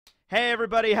Hey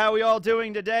everybody, how we all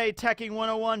doing today?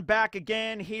 Tekking101 back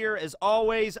again here as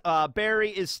always.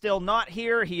 Barry is still not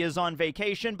here. He is on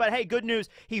vacation, but hey, good news.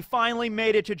 He finally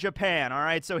made it to Japan, all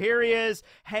right? So here he is,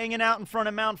 hanging out in front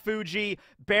of Mount Fuji.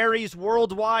 Barry's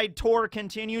worldwide tour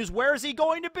continues. Where's he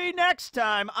going to be next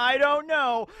time? I don't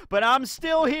know, but I'm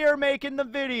still here making the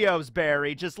videos,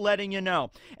 Barry, just letting you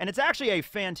know. And it's actually a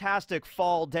fantastic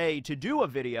fall day to do a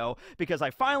video because I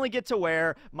finally get to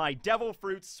wear my Devil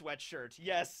Fruit sweatshirt.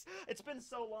 Yes. It's been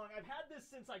so long. I've had this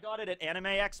since I got it at Anime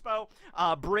Expo.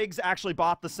 Briggs actually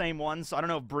bought the same one, so I don't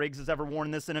know if Briggs has ever worn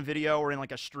this in a video or in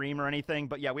like a stream or anything,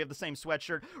 but yeah, we have the same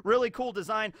sweatshirt. Really cool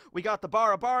design. We got the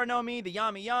Bara Bara no Mi, the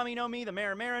Yami Yami no Mi, the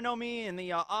Mara Mara no Mi, and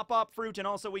the Op Op fruit, and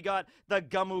also we got the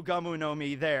Gumu Gumu no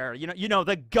Mi there. You know,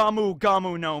 the Gumu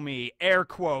Gumu no Mi, air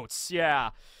quotes,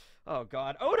 yeah. Oh,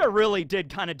 God. Oda really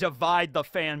did kind of divide the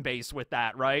fan base with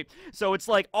that, right? So it's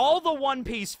like all the One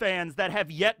Piece fans that have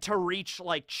yet to reach,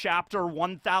 like, chapter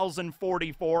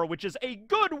 1044, which is a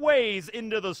good ways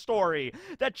into the story,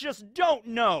 that just don't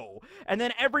know. And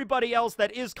then everybody else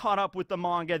that is caught up with the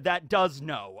manga that does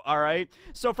know, all right?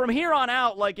 So from here on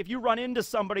out, like, if you run into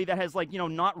somebody that has, like, you know,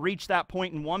 not reached that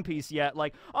point in One Piece yet,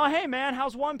 like, oh, hey, man,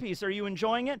 how's One Piece? Are you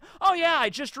enjoying it? Oh, yeah, I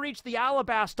just reached the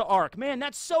Alabasta arc. Man,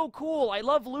 that's so cool. I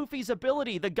love Luffy's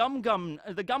ability, the gum gum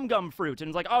fruit. And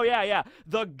it's like, oh yeah,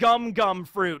 the gum gum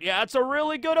fruit. Yeah, it's a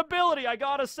really good ability, I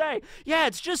gotta say. Yeah,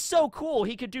 it's just so cool.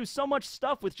 He could do so much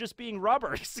stuff with just being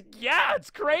rubber. Yeah, it's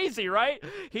crazy, right?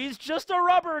 He's just a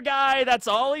rubber guy. That's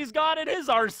all he's got in his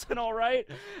arsenal, right?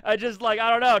 I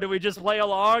don't know. Do we just play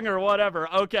along or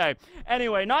whatever? Okay.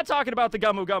 Anyway, not talking about the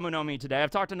Gumu Gumu no Mi today. I've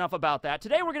talked enough about that.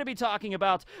 Today we're going to be talking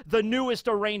about the newest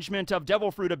arrangement of Devil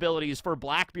Fruit abilities for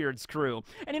Blackbeard's crew.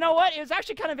 And you know what? It was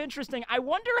actually kind of interesting. I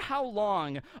wonder how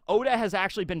long Oda has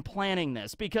actually been planning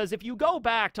this, because if you go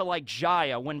back to like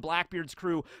Jaya, when Blackbeard's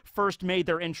crew first made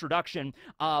their introduction,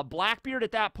 Blackbeard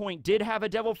at that point did have a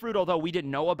Devil Fruit, although we didn't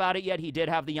know about it yet. He did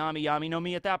have the Yami Yami no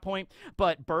Mi at that point,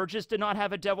 but Burgess did not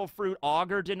have a Devil Fruit.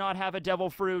 Auger did not have a Devil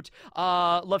Fruit.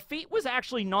 Lafitte was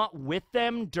actually not with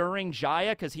them during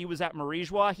Jaya because he was at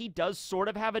Marijois. He does sort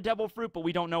of have a Devil Fruit, but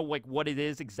we don't know like what it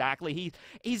is exactly.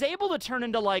 He's able to turn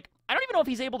into like, I don't even know if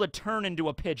he's able to turn into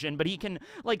a pigeon, but he can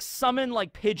like summon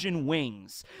like pigeon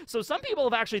wings. So some people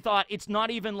have actually thought it's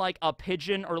not even like a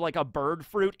pigeon or like a bird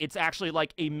fruit. It's actually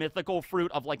like a mythical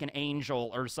fruit of like an angel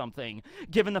or something,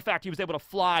 given the fact he was able to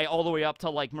fly all the way up to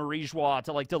like Marijois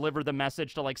to like deliver the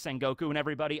message to like Sengoku and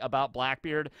everybody about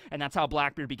Blackbeard, and that's how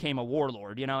Blackbeard became a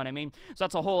warlord, you know what I mean? So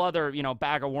that's a whole other, you know,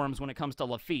 bag of worms when it comes to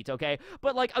Lafitte, okay?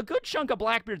 But like a good chunk of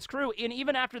Blackbeard's crew, and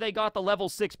even after they got the level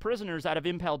 6 prisoners out of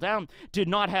Impel Down, did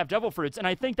not have Devil Fruits, and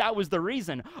I think that was the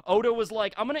reason. Oda was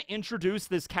like, I'm gonna introduce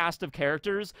this cast of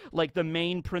characters, like the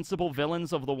main principal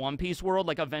villains of the One Piece world,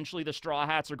 like eventually the Straw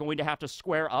Hats are going to have to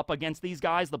square up against these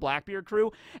guys, the Blackbeard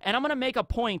crew, and I'm gonna make a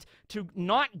point to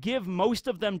not give most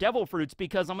of them Devil Fruits,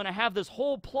 because I'm gonna have this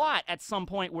whole plot at some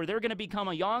point where they're gonna become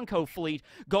a Yonko fleet,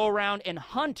 go around and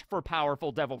hunt for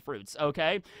powerful Devil Fruits,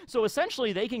 okay? So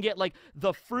essentially they can get like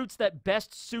the fruits that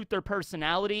best suit their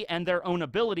personality and their own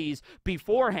abilities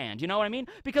beforehand, you know what I mean?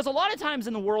 Because a lot of times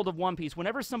in the world of One Piece,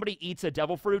 whenever somebody eats a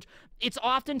Devil Fruit, it's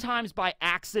oftentimes by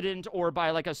accident or by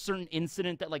like a certain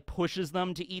incident that like pushes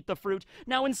them to eat the fruit.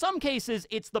 Now in some cases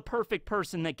it's the perfect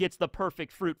person that gets the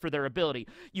perfect fruit for their ability.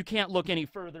 You can't look any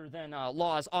further than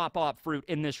Law's Op Op fruit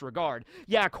in this regard.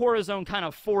 Yeah, Corazon kind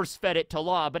of force-fed it to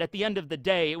Law, but at the end of the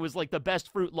day it was like the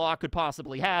best fruit Law could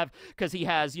possibly have, because he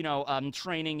has, you know,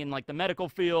 training in like the medical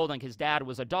field, like his dad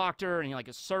was a doctor and he like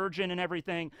a surgeon and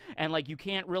everything, and like you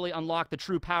can't really unlock the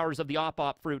true powers of the Op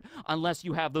Op fruit unless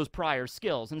you have those prior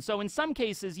skills. And so in some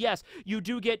cases, yes, you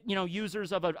do get, you know,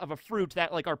 users of a fruit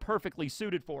that like are perfectly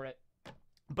suited for it.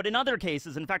 But in other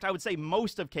cases, in fact, I would say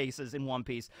most of cases in One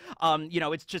Piece, you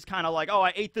know, it's just kind of like, oh,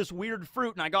 I ate this weird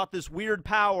fruit and I got this weird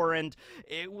power, and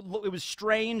it was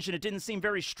strange and it didn't seem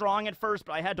very strong at first,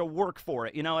 but I had to work for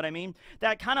it, you know what I mean?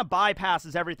 That kind of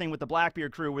bypasses everything with the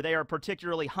Blackbeard crew, where they are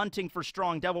particularly hunting for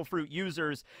strong Devil Fruit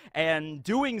users and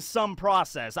doing some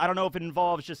process. I don't know if it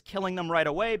involves just killing them right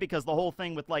away, because the whole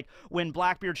thing with, like, when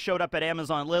Blackbeard showed up at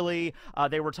Amazon Lily,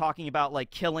 they were talking about,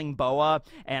 like, killing Boa,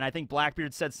 and I think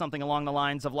Blackbeard said something along the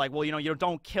lines of like, well, you know, you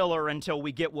don't kill her until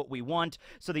we get what we want.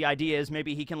 So the idea is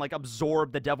maybe he can like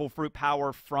absorb the Devil Fruit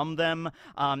power from them,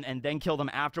 and then kill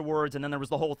them afterwards. And then there was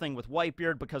the whole thing with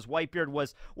Whitebeard, because Whitebeard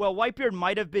was, well, Whitebeard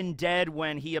might have been dead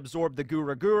when he absorbed the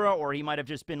Gura Gura, or he might have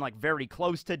just been like very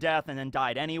close to death and then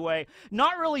died anyway.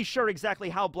 Not really sure exactly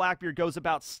how Blackbeard goes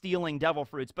about stealing Devil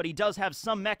Fruits, but he does have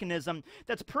some mechanism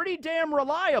that's pretty damn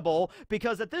reliable,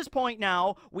 because at this point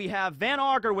now we have Van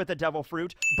Auger with a Devil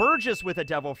Fruit, Burgess with a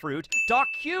Devil Fruit, Doc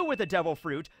Q with a devil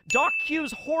fruit. Doc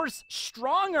Q's horse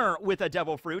Stronger with a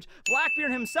devil fruit.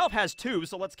 Blackbeard himself has 2,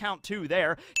 so let's count 2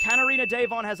 there. Catarina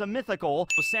Devon has a mythical.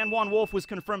 San Juan Wolf was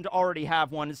confirmed to already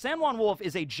have one. San Juan Wolf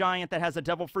is a giant that has a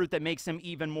devil fruit that makes him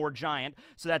even more giant,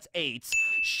 so that's 8.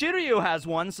 Shiryu has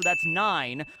one, so that's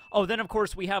 9. Oh, then of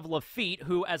course we have Lafitte,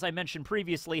 who, as I mentioned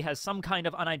previously, has some kind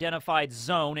of unidentified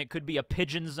zone. It could be a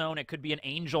pigeon zone, it could be an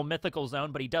angel mythical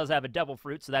zone, but he does have a devil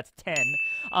fruit, so that's 10.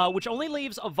 Which only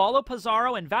leaves Avallo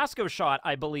Pizzaro and Vasco Shot,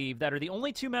 I believe, that are the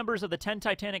only 2 members of the 10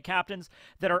 Titanic captains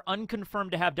that are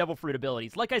unconfirmed to have devil fruit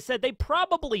abilities. Like I said, they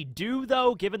probably do,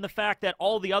 though, given the fact that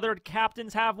all the other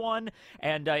captains have one,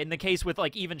 and in the case with,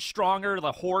 like, even Stronger,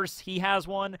 the horse, he has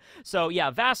one. So, yeah,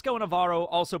 Vasco and Avallo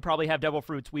also probably have devil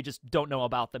fruits. We just don't know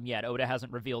about them yet. Oda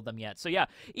hasn't revealed them yet. So, yeah,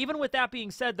 even with that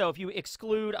being said, though, if you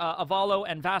exclude Avallo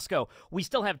and Vasco, we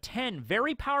still have 10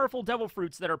 very powerful devil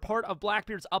fruits that are part of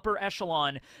Blackbeard's upper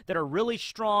echelon that are really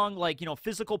strong, like, you know,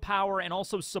 physical power, and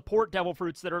also support devil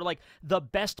fruits that are, like, the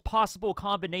best possible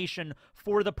combination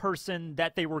for the person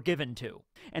that they were given to.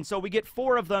 And so we get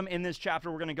 4 of them in this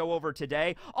chapter we're going to go over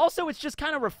today. Also, it's just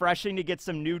kind of refreshing to get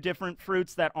some new different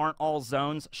fruits that aren't all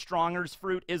zones. Stronger's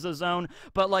fruit is a zone,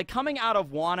 but, like, coming out of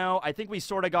Wano, I think we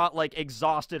sort of got, like,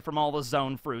 exhausted from all the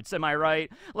zone fruits. Am I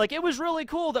right? Like, it was really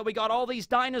cool that we got all these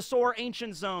dinosaur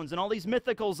ancient zones and all these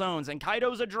mythical zones, and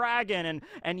Kaido's a dragon,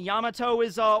 and Yamato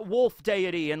is a wolf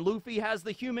deity, and Luffy has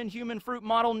the human fruit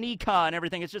model Nika and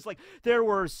everything. It's just like, there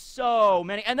were so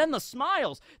many. And then the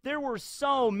smiles. There were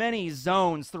so many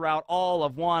zones throughout all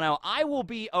of Wano. I will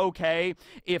be okay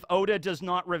if Oda does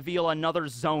not reveal another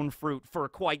zone fruit for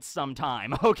quite some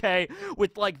time, okay?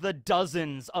 With, like, the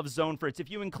dozens of zone fruits. If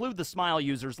you include the smile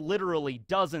users, literally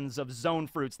dozens of zone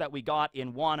fruits that we got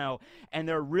in Wano, and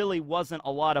there really wasn't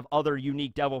a lot of other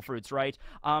unique devil fruits, right?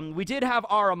 We did have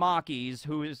Aramaki's,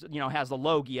 who is, you know, has the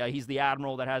Logia. He's the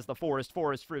admiral that has the forest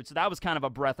fruit, so that was kind of a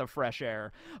breath of fresh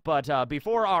air. But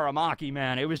before Aramaki,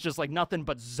 man, it was just like nothing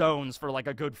but zones for like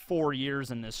a good 4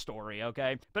 years in this story,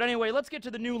 okay? But anyway, let's get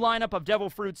to the new lineup of devil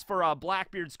fruits for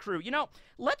Blackbeard's crew. You know,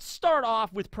 let's start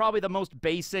off with probably the most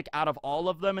basic out of all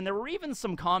of them, and there were even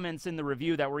some comments in the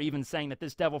review that were even saying that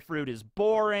this devil fruit is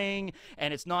boring,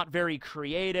 and it's not very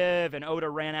creative, and Oda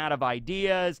ran out of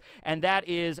ideas, and that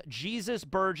is Jesus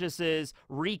Burgess's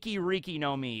Riki Riki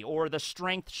no Mi, or the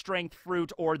strength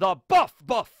fruit, or the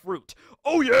buff fruit.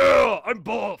 Oh yeah, I'm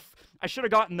buff. I should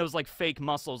have gotten those, like, fake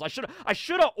muscles. I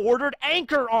should have ordered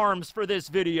anchor arms for this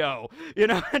video, you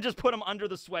know, and just put them under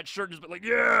the sweatshirt and just be like,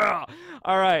 yeah!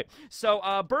 All right, so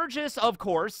Burgess, of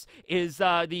course, is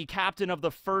the captain of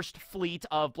the first fleet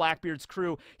of Blackbeard's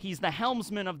crew. He's the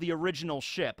helmsman of the original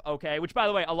ship, okay? Which, by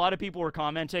the way, a lot of people were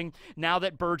commenting, now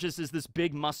that Burgess is this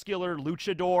big, muscular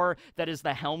luchador that is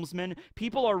the helmsman,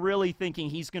 people are really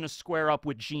thinking he's going to square up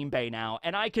with Jinbei now,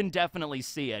 and I can definitely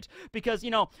see it. Because,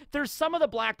 you know, there's some of the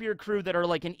Blackbeard crew that are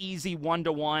like an easy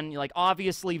 1-to-1, like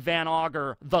obviously Van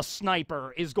Auger, the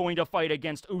sniper, is going to fight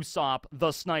against Usopp,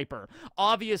 the sniper.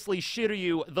 Obviously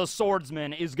Shiryu, the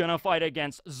swordsman, is gonna fight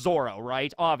against Zoro,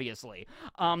 right? Obviously.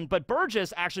 But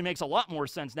Burgess actually makes a lot more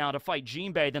sense now to fight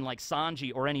Jinbei than like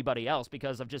Sanji or anybody else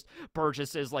because of just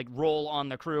Burgess's like role on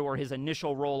the crew, or his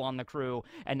initial role on the crew,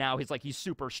 and now he's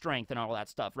super strength and all that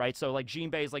stuff, right? So like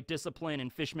Jinbei's like discipline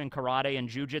and Fishman karate and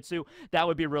jujitsu, that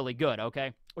would be really good,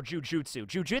 okay? Or jujutsu.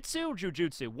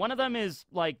 One of them is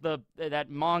like that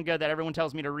manga that everyone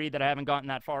tells me to read that I haven't gotten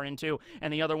that far into,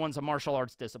 and the other one's a martial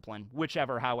arts discipline.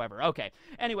 Whichever, however. Okay.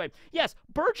 Anyway, yes,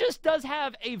 Burgess does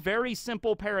have a very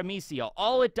simple paramecia.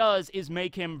 All it does is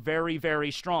make him very, very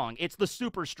strong. It's the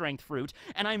super strength fruit,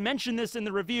 and I mentioned this in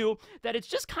the review that it's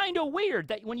just kind of weird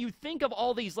that when you think of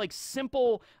all these like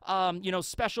simple, you know,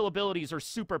 special abilities or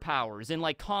superpowers in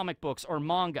like comic books or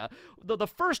manga, the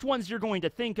first ones you're going to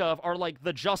think of are like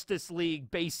the Justice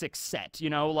League basic set, you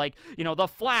know, like, you know, the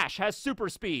Flash has super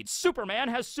speed, Superman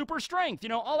has super strength, you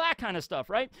know, all that kind of stuff,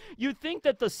 right? You'd think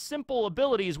that the simple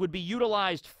abilities would be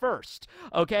utilized first,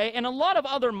 okay? And a lot of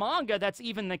other manga, that's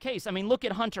even the case. I mean, look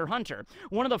at Hunter x Hunter.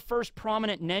 One of the first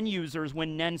prominent Nen users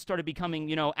when Nen started becoming,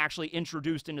 you know, actually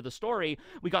introduced into the story,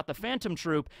 we got the Phantom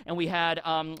Troop, and we had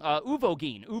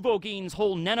Uvogin. Uvogin's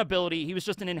whole Nen ability, he was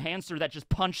just an enhancer that just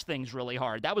punched things really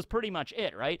hard. That was pretty much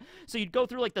it, right? So you'd go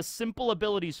through, like, the simple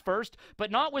abilities first, but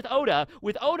not with Oda.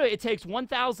 With Oda, it takes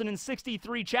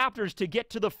 1,063 chapters to get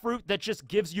to the fruit that just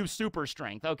gives you super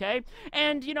strength, okay?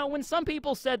 And, you know, when some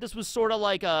people said this was sort of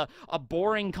like a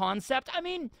boring concept, I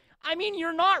mean,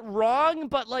 you're not wrong,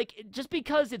 but, like, just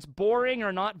because it's boring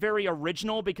or not very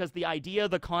original, because the idea,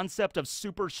 the concept of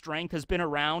super strength has been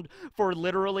around for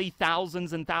literally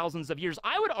thousands and thousands of years,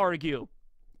 I would argue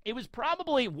it was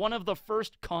probably one of the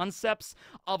first concepts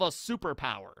of a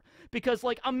superpower. Because,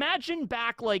 like, imagine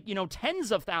back, like, you know,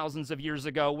 tens of thousands of years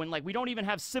ago when, like, we don't even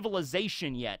have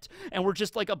civilization yet, and we're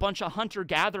just, like, a bunch of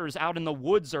hunter-gatherers out in the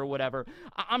woods or whatever.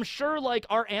 I'm sure, like,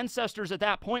 our ancestors at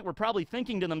that point were probably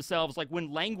thinking to themselves, like,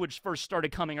 when language first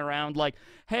started coming around, like,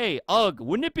 hey, ugh,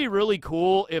 wouldn't it be really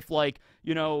cool if, like,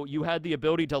 you know, you had the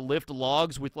ability to lift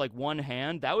logs with, like, one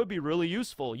hand? That would be really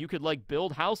useful. You could, like,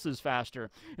 build houses faster.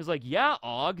 It's like, yeah,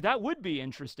 Aug, that would be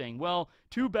interesting. Well,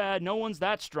 too bad no one's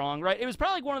that strong, right? It was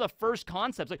probably like one of the first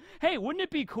concepts. Like, hey, wouldn't it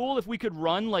be cool if we could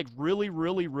run, like, really,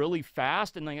 really, really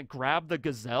fast and, like, grab the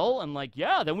gazelle? And, like,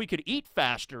 yeah, then we could eat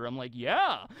faster. I'm like,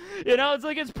 yeah. You know, it's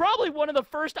like, it's probably one of the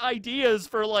first ideas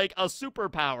for, like, a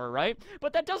superpower, right?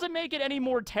 But that doesn't make it any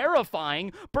more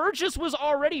terrifying. Burgess was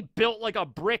already built like a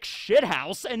brick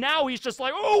shithouse, and now he's just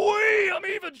like, oh, wait, I'm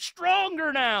even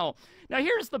stronger now. Now,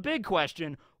 here's the big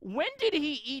question. When did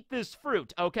he eat this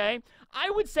fruit, okay? I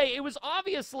would say it was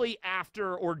obviously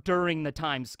after or during the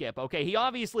time skip, okay? He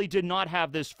obviously did not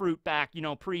have this fruit back, you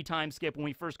know, pre-time skip when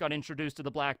we first got introduced to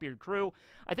the Blackbeard Crew.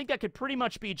 I think that could pretty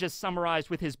much be just summarized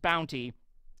with his bounty.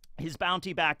 His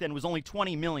bounty back then was only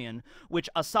 20 million, which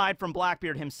aside from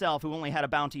Blackbeard himself, who only had a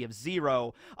bounty of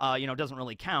 0, you know, doesn't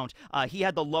really count. He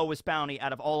had the lowest bounty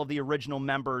out of all of the original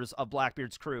members of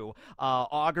Blackbeard's crew.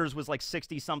 Auger's was like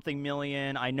 60-something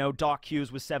million. I know Doc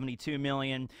Q's was 72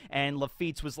 million, and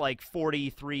Lafitte's was like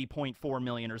 43.4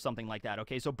 million or something like that,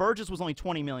 okay? So Burgess was only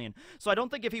 20 million. So I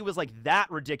don't think if he was like that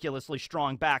ridiculously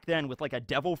strong back then with like a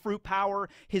devil fruit power,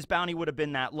 his bounty would have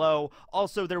been that low.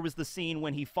 Also, there was the scene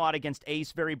when he fought against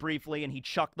Ace very briefly, and he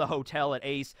chucked the hotel at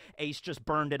Ace. Ace just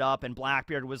burned it up, and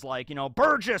Blackbeard was like, you know,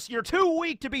 Burgess, you're too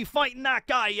weak to be fighting that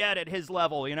guy yet at his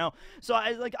level, you know? So,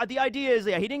 the idea is,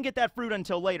 yeah, he didn't get that fruit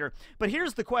until later. But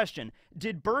here's the question.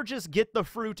 Did Burgess get the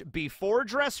fruit before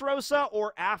Dressrosa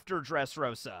or after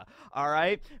Dressrosa? All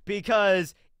right?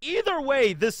 Because either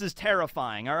way, this is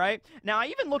terrifying, all right? Now, I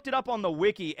even looked it up on the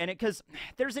wiki, and because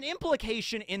there's an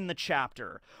implication in the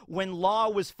chapter. When Law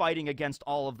was fighting against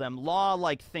all of them, Law,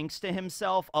 like, thinks to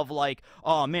himself of, like,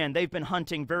 oh, man, they've been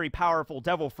hunting very powerful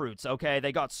devil fruits, okay?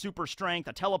 They got super strength,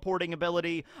 a teleporting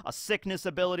ability, a sickness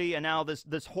ability, and now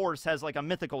this horse has, like, a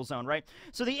mythical zone, right?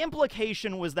 So the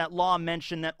implication was that Law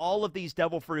mentioned that all of these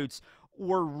devil fruits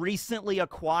were recently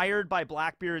acquired by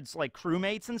Blackbeard's, like,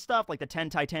 crewmates and stuff, like the 10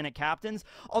 Titanic captains.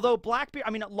 Although Blackbeard,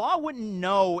 I mean, Law wouldn't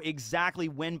know exactly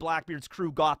when Blackbeard's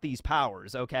crew got these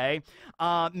powers, okay?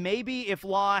 Maybe if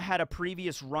Law had a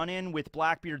previous run-in with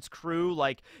Blackbeard's crew,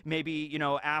 like, maybe, you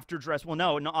know, after well,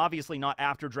 no, obviously not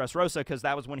after Dressrosa, because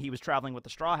that was when he was traveling with the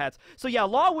Straw Hats. So, yeah,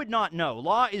 Law would not know.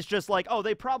 Law is just like, oh,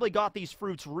 they probably got these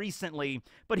fruits recently,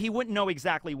 but he wouldn't know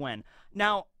exactly when.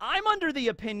 Now, I'm under the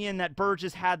opinion that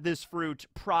Burgess had this fruit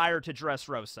prior to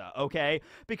Dressrosa, okay?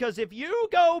 Because if you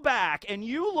go back and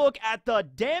you look at the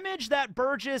damage that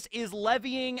Burgess is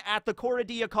levying at the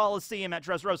Corradia Coliseum at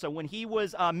Dressrosa when he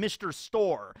was Mr.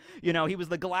 Store, you know, he was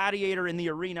the gladiator in the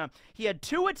arena, he had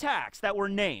 2 attacks that were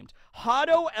named,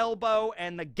 Hotto Elbow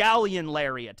and the Galleon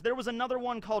Lariat. There was another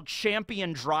one called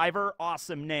Champion Driver,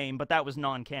 awesome name, but that was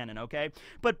non-canon, okay?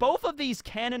 But both of these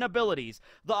canon abilities,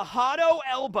 the Hotto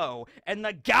Elbow and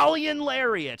the Galleon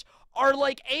Lariat, are,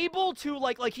 like, able to,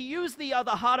 like he used the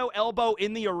Hotto Elbow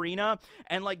in the arena,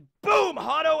 and, like, boom,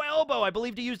 Hotto Elbow. I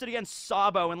believe he used it against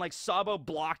Sabo, and, like, Sabo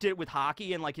blocked it with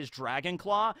Hockey and, like, his Dragon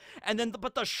Claw, and then,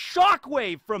 but the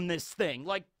shockwave from this thing,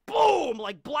 like, boom,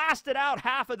 like, blasted out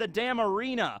half of the damn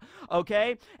arena,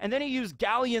 okay? And then he used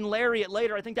Galleon Lariat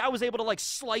later. I think that was able to, like,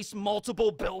 slice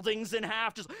multiple buildings in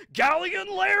half. Just, Galleon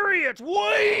Lariat,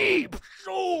 weep!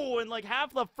 Oh, and, like,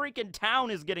 half the freaking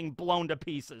town is getting blown to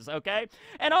pieces, okay?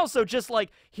 And also, just,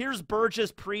 like, here's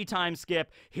Burgess pre-time skip,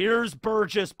 here's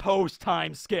Burgess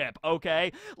post-time skip,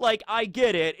 okay? Like, I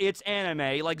get it, it's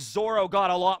anime. Like, Zoro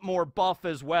got a lot more buff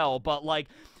as well, but, like,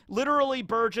 literally,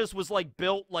 Burgess was, like,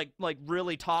 built, like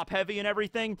really top-heavy and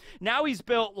everything. Now he's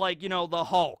built, like, you know, the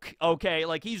Hulk, okay?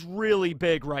 Like, he's really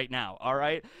big right now, all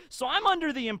right? So I'm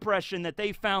under the impression that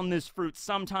they found this fruit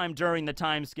sometime during the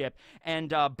time skip,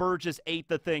 and Burgess ate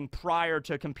the thing prior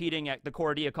to competing at the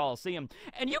Corradia Coliseum.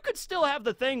 And you could still have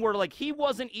the thing where, like, he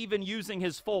wasn't even using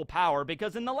his full power,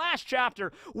 because in the last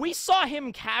chapter, we saw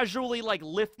him casually, like,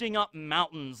 lifting up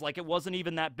mountains, like it wasn't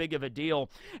even that big of a deal.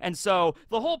 And so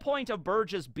the whole point of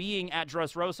Burgess being at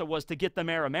Dressrosa was to get the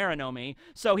Mera no Mi,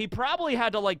 so he probably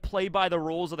had to, like, play by the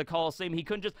rules of the Coliseum. He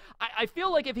couldn't just, I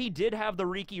feel like if he did have the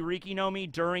Riki no Mi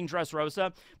during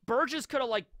Dressrosa, Burgess could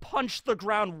have, like, punched the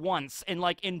ground once in,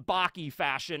 like, in Baki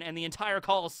fashion, and the entire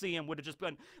Coliseum would have just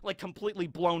been, like, completely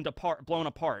blown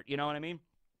apart, you know what I mean?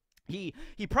 He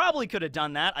probably could have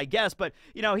done that, I guess, but,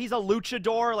 you know, he's a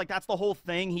luchador, like, that's the whole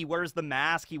thing. He wears the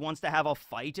mask, he wants to have a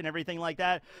fight and everything like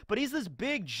that, but he's this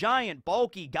big, giant,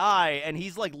 bulky guy, and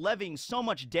he's, like, levying so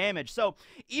much damage. So,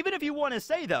 even if you want to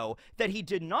say, though, that he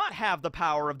did not have the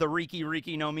power of the Riki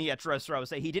Riki no Mi at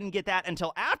Dressrosa, he didn't get that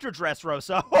until after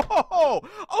Dressrosa.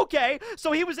 Okay,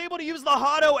 so he was able to use the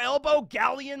Hado Elbow,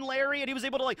 Galleon Lariat, he was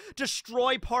able to, like,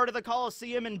 destroy part of the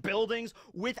Coliseum and buildings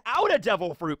without a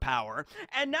Devil Fruit power,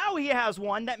 and now he has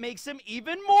one that makes him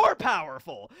even more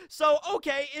powerful. So,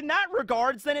 okay, in that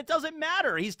regards, then it doesn't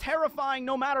matter. He's terrifying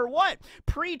no matter what.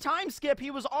 Pre-time skip, he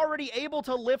was already able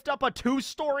to lift up a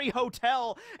 2-story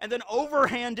hotel and then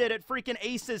overhand it at freaking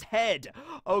Ace's head.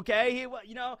 Okay?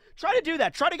 You know, try to do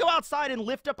that. Try to go outside and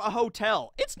lift up a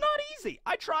hotel. It's not easy.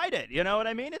 I tried it. You know what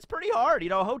I mean? It's pretty hard. You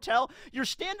know, your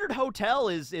standard hotel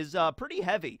is pretty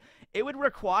heavy. It would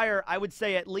require, I would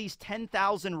say, at least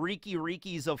 10,000 Riki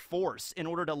Rikis of force in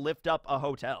order to lift up a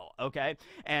hotel, okay?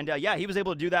 And, yeah, he was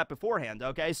able to do that beforehand,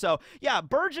 okay? So, yeah,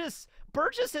 Burgess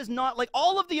is not, like,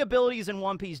 all of the abilities in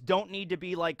One Piece don't need to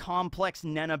be, like, complex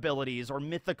Nen abilities or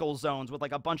mythical zones with,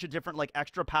 like, a bunch of different, like,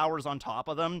 extra powers on top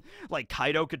of them. Like,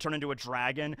 Kaido could turn into a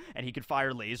dragon, and he could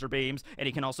fire laser beams, and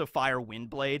he can also fire wind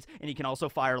blades, and he can also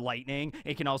fire lightning, and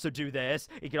he can also do this,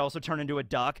 he could also turn into a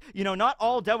duck. You know, not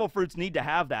all Devil Fruits need to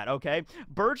have that, okay?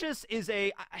 Burgess is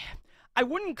I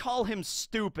wouldn't call him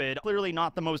stupid. Clearly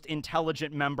not the most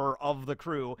intelligent member of the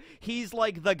crew. He's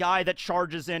like the guy that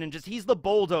charges in and he's the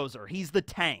bulldozer. He's the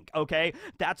tank, okay?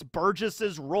 That's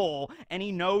Burgess's role, and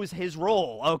he knows his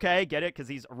role, okay? Get it? Because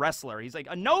he's a wrestler. He's like,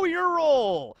 know your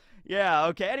role. Yeah,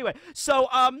 okay, anyway, so,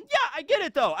 yeah, I get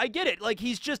it, though, I get it, like,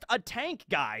 he's just a tank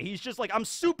guy, he's just like, I'm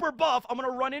super buff, I'm gonna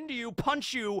run into you,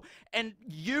 punch you, and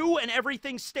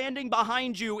everything standing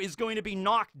behind you is going to be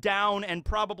knocked down and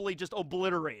probably just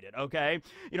obliterated, okay?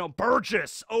 You know,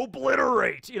 Burgess,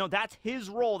 obliterate, you know, that's his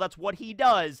role, that's what he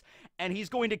does, and he's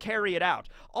going to carry it out.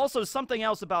 Also, something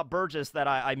else about Burgess that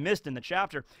I missed in the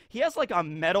chapter, he has, like, a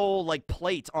metal, like,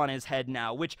 plate on his head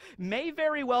now, which may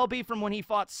very well be from when he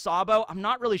fought Sabo. I'm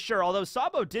not really sure, although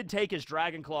Sabo did take his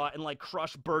Dragon Claw and, like,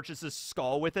 crush Burgess's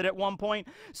skull with it at one point,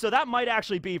 so that might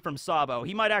actually be from Sabo.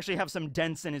 He might actually have some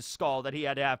dents in his skull that he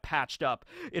had to have patched up,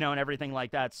 you know, and everything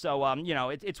like that. So, you know,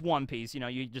 it's One Piece, you know,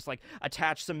 you just, like,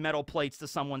 attach some metal plates to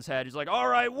someone's head. He's like, all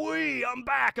right, I'm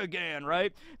back again,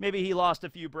 right? Maybe he lost a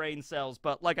few brain cells,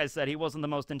 but like I said, he wasn't the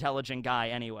most intelligent guy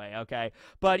anyway, okay?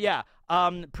 But yeah,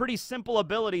 pretty simple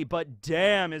ability, but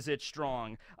damn is it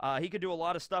strong. He could do a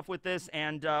lot of stuff with this,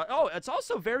 and, oh, it's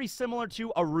also very similar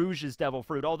to Arouge's Devil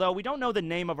Fruit, although we don't know the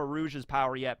name of Arouge's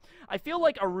power yet. I feel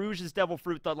like Arouge's Devil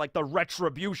Fruit, the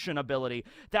Retribution ability,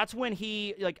 that's when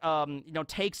he, like, you know,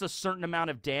 takes a certain amount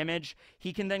of damage,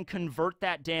 he can then convert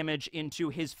that damage into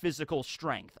his physical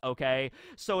strength, okay?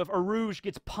 So if Arouge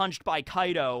gets punched by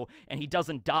Kaido and he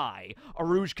doesn't die,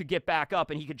 Arouge could get back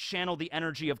up and he could channel the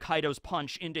energy of Kaido's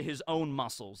punch into his own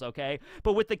muscles, okay?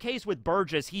 But with the case with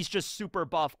Burgess, he's just super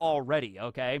buff already,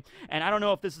 okay? And I don't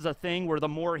know if this is a thing where the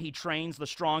more he trains, the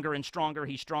stronger and stronger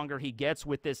he gets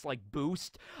with this, like,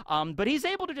 boost. But he's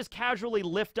able to just casually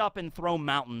lift up and throw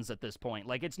mountains at this point.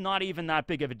 Like, it's not even that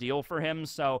big of a deal for him,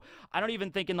 so I don't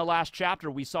even think in the last chapter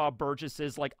we saw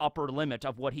Burgess's, like, upper limit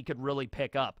of what he could really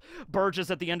pick up. Burgess,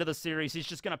 at the end of the series, he's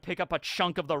just gonna pick up a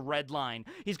chunk of the red line.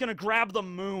 He's gonna grab the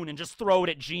moon and just throw it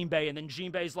at Jinbei, and then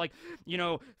Jinbei's like, you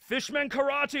know, Fishman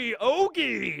Karate,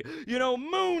 Ogi, you know,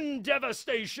 moon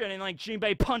devastation, and, like,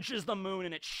 Jinbei punches the moon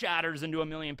and it shatters into a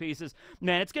million pieces.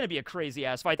 Man, it's gonna be a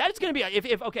crazy-ass fight. That is gonna be,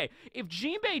 if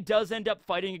Jinbei does end up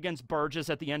fighting against Burgess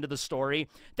at the end of the story,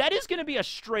 that is gonna be a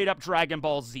straight-up Dragon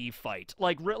Ball Z fight.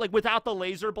 Like without the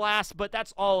laser blast, but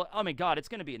that's all, oh my god, it's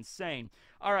gonna be insane.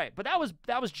 Alright, but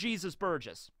that was Jesus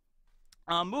Burgess.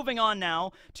 Moving on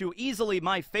now to easily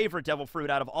my favorite Devil Fruit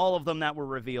out of all of them that were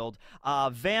revealed,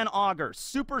 Van Auger,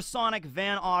 Supersonic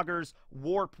Van Auger's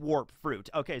Warp Fruit.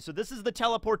 Okay, so this is the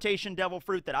teleportation Devil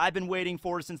Fruit that I've been waiting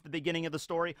for since the beginning of the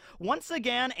story. Once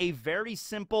again, a very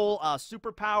simple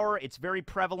superpower. It's very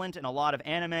prevalent in a lot of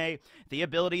anime, the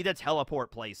ability to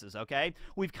teleport places, okay?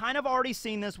 We've kind of already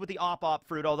seen this with the Op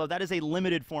Fruit, although that is a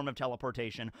limited form of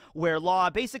teleportation, where Law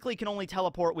basically can only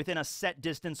teleport within a set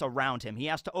distance around him. He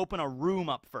has to open a room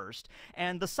up first,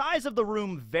 and the size of the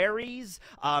room varies.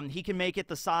 He can make it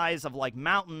the size of, like,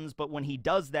 mountains, but when he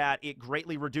does that, it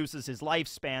greatly reduces his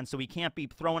lifespan, so he can't be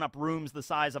throwing up rooms the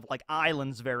size of, like,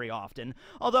 islands very often,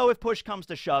 although if push comes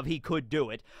to shove, he could do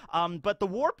it. But the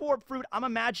Warp Fruit, I'm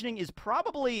imagining, is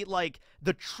probably, like,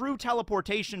 the true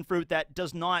teleportation fruit that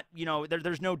does not, you know,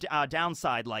 there's no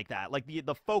downside like that. Like,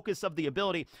 the focus of the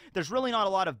ability, there's really not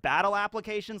a lot of battle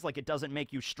applications, like, it doesn't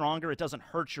make you stronger, it doesn't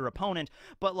hurt your opponent,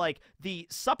 but, like, the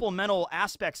supplemental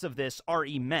aspects of this are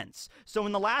immense. So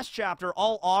in the last chapter,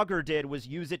 all Auger did was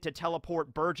use it to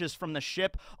teleport Burgess from the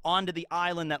ship onto the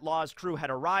island that Law's crew had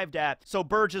arrived at. So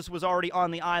Burgess was already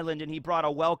on the island, and he brought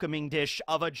a welcoming dish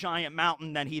of a giant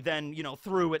mountain that he then, you know,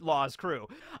 threw at Law's crew.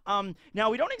 Now,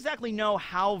 we don't exactly know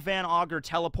how Van Auger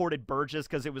teleported Burgess,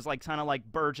 because it was like kind of like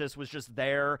Burgess was just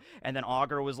there, and then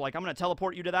Auger was like, I'm going to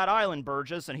teleport you to that island,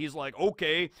 Burgess, and he's like,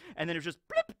 okay, and then it was just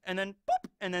blip, and then boop,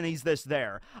 and then he's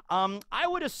there. I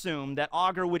would assume that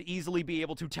Auger would easily be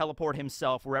able to teleport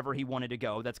himself wherever he wanted to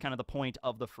go. That's kind of the point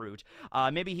of the fruit.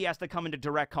 Maybe he has to come into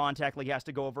direct contact, like he has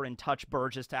to go over and touch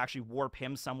Burgess to actually warp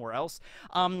him somewhere else.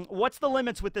 What's the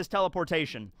limits with this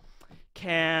teleportation?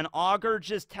 Can Auger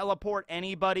just teleport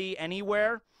anybody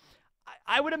anywhere?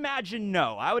 I would imagine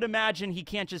no. I would imagine he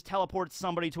can't just teleport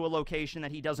somebody to a location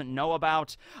that he doesn't know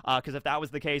about, because if that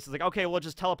was the case, it's like, okay, we'll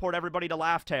just teleport everybody to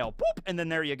Laughtail, boop, and then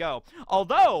there you go.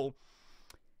 Although,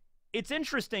 it's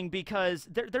interesting because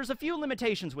there's a few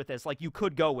limitations with this, like you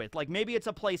could go with. Like maybe it's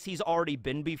a place he's already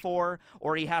been before,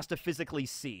 or he has to physically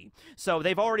see. So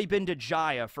they've already been to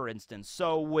Jaya, for instance.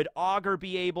 So would Auger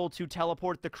be able to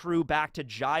teleport the crew back to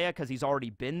Jaya because he's already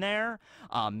been there?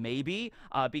 Maybe,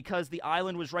 because the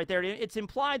island was right there. It's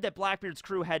implied that Blackbeard's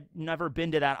crew had never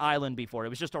been to that island before. It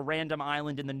was just a random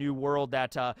island in the New World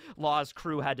that Law's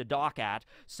crew had to dock at.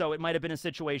 So it might have been a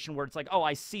situation where it's like, oh,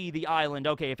 I see the island.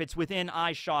 Okay, if it's within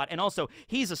eye shot, and also,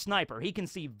 he's a sniper. He can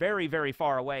see very, very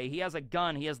far away. He has a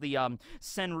gun. He has the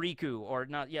Senriku, or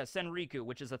not, yeah, Senriku,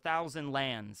 which is 1,000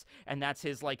 lands, and that's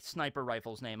his, like, sniper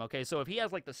rifle's name, okay? So if he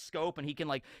has, like, the scope, and he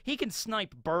can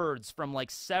snipe birds from,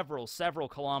 like, several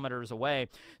kilometers away.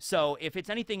 So if it's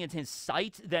anything in his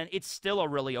sight, then it's still a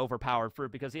really overpowered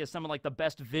fruit, because he has some of, like, the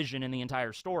best vision in the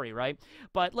entire story, right?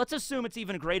 But let's assume it's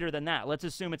even greater than that. Let's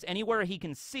assume it's anywhere he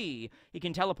can see, he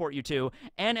can teleport you to,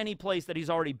 and any place that he's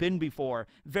already been before.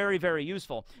 Very, very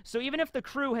useful. So even if the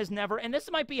crew has never, and this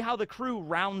might be how the crew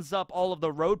rounds up all of the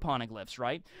road poneglyphs,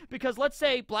 right? Because let's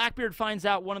say Blackbeard finds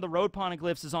out one of the road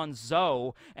poneglyphs is on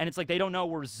Zoe, and it's like they don't know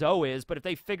where Zoe is, but if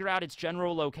they figure out its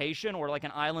general location, or like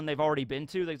an island they've already been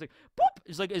to, they're like, boop,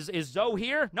 it's like, is Zoe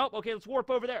here? Nope, okay, let's warp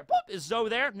over there. Boop, is Zoe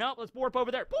there? Nope, let's warp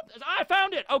over there. Boop, I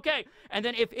found it, okay. And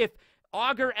then if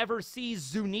Auger ever sees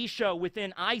Zunisha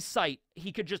within eyesight,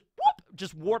 he could just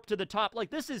warp to the top.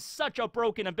 Like, this is such a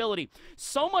broken ability.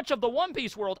 So much of the One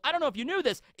Piece world, I don't know if you knew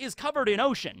this, is covered in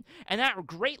ocean, and that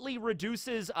greatly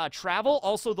reduces travel.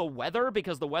 Also the weather,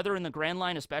 because the weather in the Grand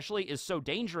Line especially is so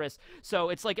dangerous. So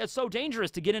it's like, it's so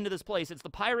dangerous to get into this place. It's the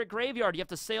pirate graveyard. You have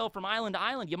to sail from island to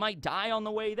island. You might die on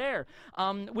the way there.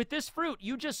 With this fruit,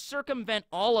 you just circumvent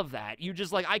all of that. You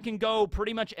just, like, I can go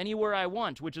pretty much anywhere I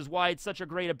want, which is why it's such a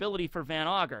great ability for Van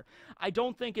Auger. I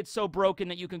don't think it's so broken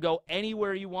that you can go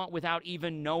anywhere you want without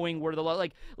even knowing where the,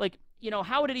 like, you know,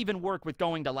 how would it even work with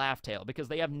going to Laughtail? Because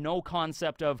they have no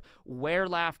concept of where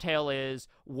Laughtail is,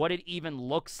 what it even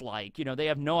looks like. You know, they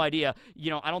have no idea.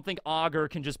 You know, I don't think Auger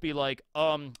can just be like,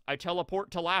 I teleport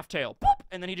to Laughtail, boop,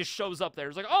 and then he just shows up there.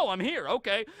 It's like, oh, I'm here,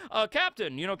 okay,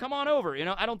 Captain, you know, come on over. You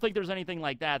know, I don't think there's anything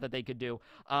like that they could do.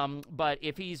 But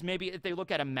if they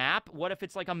look at a map, what if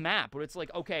it's like a map where it's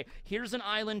like, okay, here's an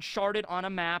island charted on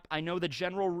a map. I know the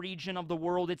general region of the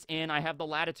world it's in. I have the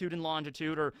latitude and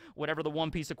longitude, or whatever the One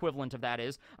Piece equivalent of that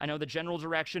is. I know the general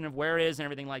direction of where it is and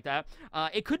everything like that.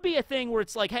 It could be a thing where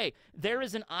it's like, hey, there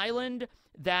is an island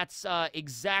that's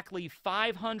exactly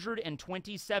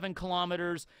 527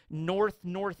 kilometers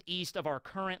northeast of our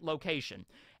current location.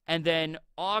 And then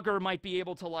Auger might be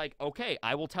able to, like, okay,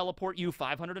 I will teleport you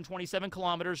 527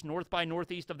 kilometers north by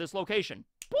northeast of this location.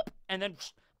 Boop, and then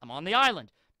I'm on the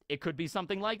island. It could be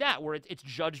something like that, where it's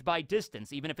judged by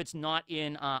distance, even if it's not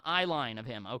in eye line of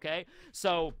him, okay?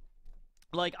 So,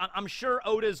 like, I'm sure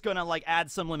Oda's gonna, like,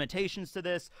 add some limitations to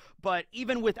this, but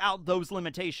even without those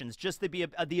limitations, just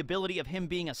the ability of him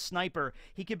being a sniper,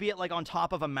 he could be at, like, on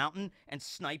top of a mountain and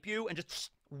snipe you and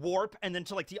just warp, and then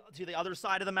to, like, to the other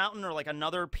side of the mountain, or, like,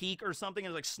 another peak or something,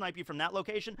 and, like, snipe you from that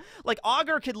location. Like,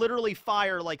 Auger could literally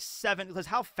fire, like, 7, because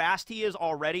how fast he is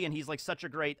already, and he's, like, such a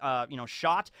great, you know,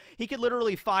 shot, he could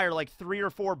literally fire, like, 3 or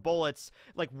 4 bullets,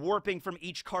 like, warping from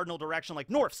each cardinal direction, like,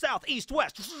 north, south, east,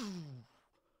 west.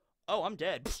 Oh, I'm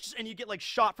dead. And you get, like,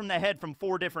 shot from the head from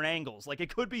 4 different angles. Like,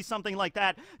 it could be something like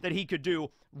that he could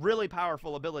do. Really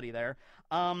powerful ability there.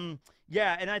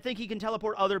 Yeah, and I think he can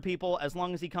teleport other people as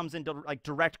long as he comes into, like,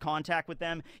 direct contact with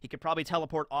them. He could probably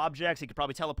teleport objects. He could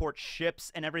probably teleport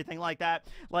ships and everything like that.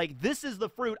 Like, this is the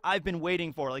fruit I've been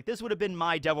waiting for. Like, this would have been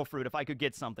my devil fruit if I could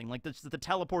get something. Like, this is the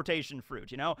teleportation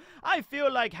fruit, you know? I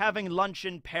feel like having lunch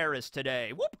in Paris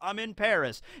today. Whoop, I'm in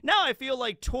Paris. Now I feel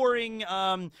like touring,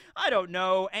 I don't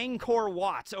know, Angkor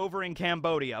Wat over in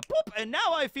Cambodia. Boop, and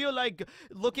now I feel like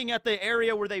looking at the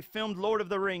area where they filmed Lord of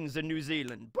the Rings in New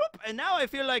Zealand. Boop, and now I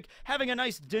feel like having a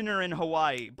nice dinner in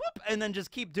Hawaii. Boop, and then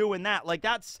just keep doing that. Like,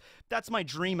 that's my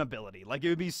dream ability. Like, it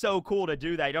would be so cool to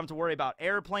do that. You don't have to worry about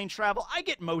airplane travel. I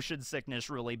get motion sickness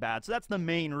really bad, so that's the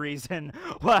main reason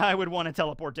why I would want a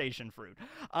teleportation fruit.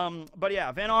 But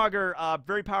yeah, Van Auger,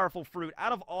 very powerful fruit.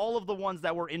 Out of all of the ones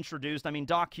that were introduced, I mean,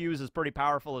 Doc Hughes is pretty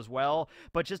powerful as well,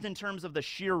 but just in terms of the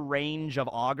sheer range of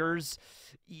augers,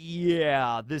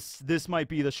 yeah, this might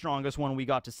be the strongest one we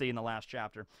got to see in the last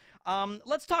chapter.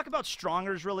 Let's talk about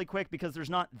Strongers really quick, because there's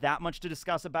not that much to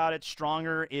discuss about it.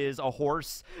 Stronger is a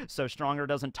horse, so Stronger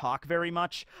doesn't talk very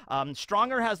much.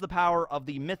 Stronger has the power of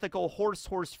the mythical horse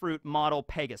fruit model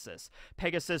Pegasus.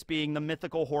 Pegasus being the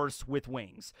mythical horse with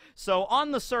wings. So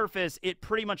on the surface, it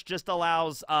pretty much just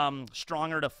allows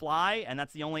Stronger to fly, and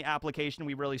that's the only application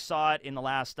we really saw it in the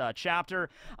last chapter.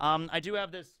 I do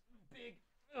have this big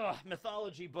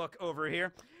mythology book over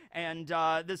here, and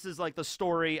this is like the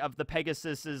story of the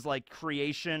Pegasus's like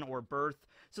creation or birth.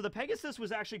 So the Pegasus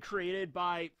was actually created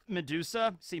by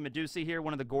Medusa. See Medusa here,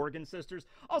 one of the Gorgon sisters.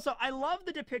 Also, I love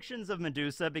the depictions of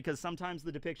Medusa, because sometimes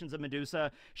the depictions of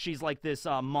Medusa, she's like this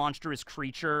monstrous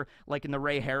creature, like in the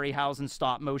Ray Harryhausen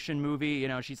stop-motion movie. You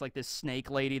know, she's like this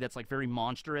snake lady that's like very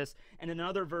monstrous. And in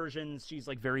other versions, she's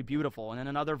like very beautiful. And in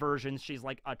another version, she's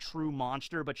like a true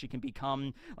monster, but she can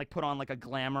become, like, put on like a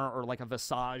glamour or like a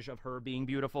visage of her being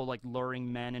beautiful, like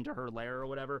luring men into her lair or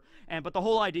whatever. But the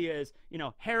whole idea is, you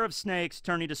know, hair of snakes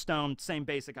turning to stone, same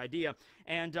basic idea.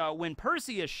 And when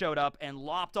Perseus showed up and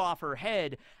lopped off her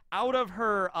head, out of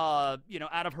her,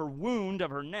 out of her wound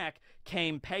of her neck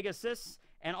came Pegasus,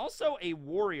 and also a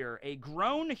warrior, a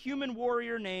grown human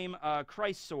warrior named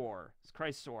Chrysor.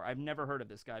 Chrysor. I've never heard of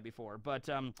this guy before, but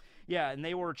yeah, and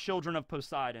they were children of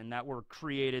Poseidon that were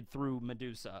created through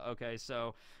Medusa. Okay,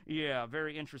 so yeah,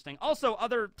 very interesting. Also,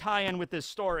 other tie-in with this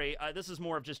story, this is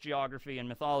more of just geography and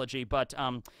mythology, but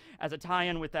as a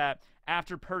tie-in with that,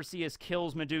 after Perseus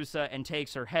kills Medusa and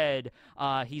takes her head,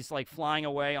 he's like flying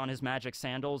away on his magic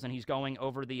sandals, and he's going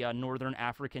over the northern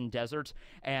African desert,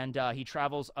 and he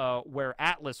travels where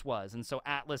Atlas was. And so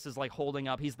Atlas is like holding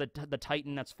up, he's the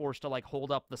titan that's forced to like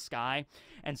hold up the sky,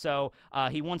 and so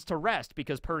he wants to rest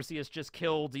because Perseus just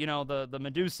killed, you know, the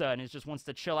Medusa, and he just wants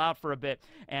to chill out for a bit,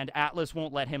 and Atlas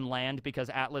won't let him land because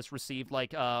Atlas received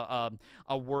like a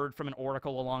word from an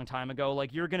oracle a long time ago,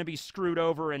 like, you're gonna be screwed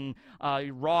over and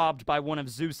robbed by one of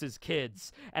Zeus's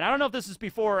kids. And I don't know if this is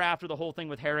before or after the whole thing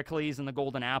with Heracles and the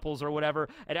golden apples or whatever,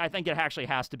 and I think it actually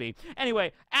has to be.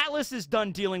 Anyway, Atlas is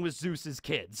done dealing with Zeus's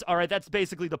kids. All right, that's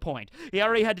basically the point. He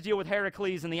already had to deal with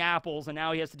Heracles and the apples, and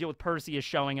now he has to deal with Perseus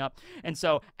showing up. And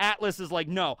so Atlas is like,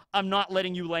 no, I'm not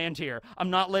letting you land here.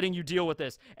 I'm not letting you deal with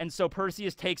this. And so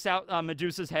Perseus takes out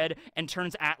Medusa's head and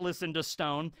turns Atlas into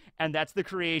stone, and that's the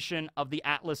creation of the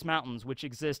Atlas Mountains, which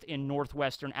exist in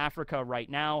northwestern Africa right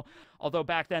now. Although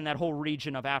back then, that whole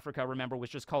region of Africa, remember,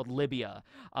 was just called Libya.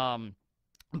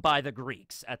 By the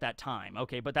Greeks at that time.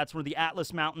 Okay, but that's where the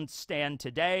Atlas Mountains stand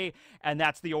today, and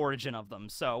that's the origin of them.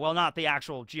 So, well, not the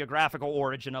actual geographical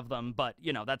origin of them, but,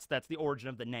 you know, that's the origin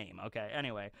of the name. Okay,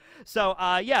 anyway. So,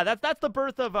 yeah, that's the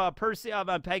birth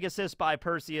of Pegasus by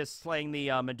Perseus slaying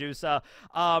the Medusa.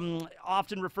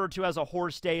 Often referred to as a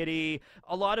horse deity.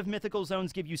 A lot of mythical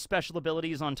zones give you special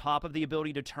abilities on top of the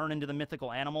ability to turn into the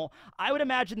mythical animal. I would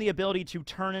imagine the ability to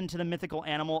turn into the mythical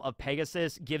animal of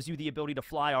Pegasus gives you the ability to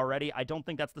fly already. I don't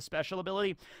think that's the special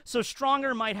ability. So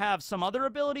Stronger might have some other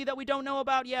ability that we don't know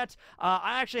about yet.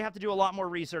 I actually have to do a lot more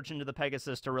research into the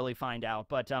Pegasus to really find out.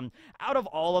 But out of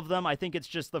all of them, I think it's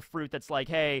just the fruit that's like,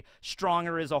 hey,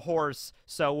 Stronger is a horse,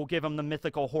 so we'll give him the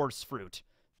mythical horse fruit.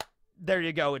 There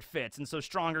you go, it fits. And so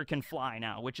Stronger can fly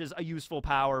now, which is a useful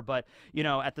power, but, you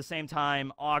know, at the same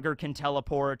time, Auger can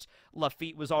teleport,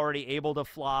 Lafitte was already able to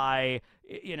fly,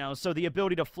 you know, so the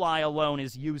ability to fly alone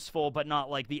is useful, but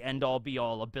not like the end-all,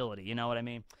 be-all ability, you know what I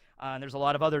mean? And there's a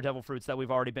lot of other devil fruits that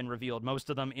we've already been revealed, most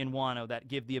of them in Wano, that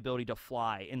give the ability to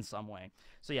fly in some way.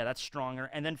 So yeah, that's Stronger.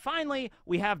 And then finally,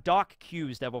 we have Doc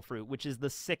Q's devil fruit, which is the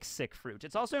sick fruit.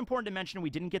 It's also important to mention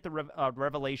we didn't get the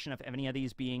revelation of any of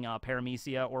these being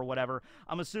paramecia or whatever.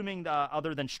 I'm assuming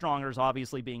other than Stronger's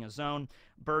obviously being a zone,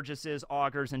 Burgess's,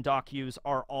 Augers, and Doc Q's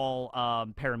are all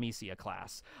paramecia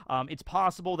class. It's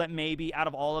possible that maybe out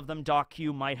of all of them, Doc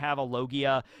Q might have a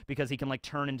Logia because he can like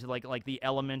turn into like the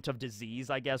element of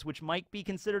disease, I guess, which might be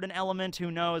considered an element,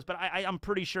 who knows, but I'm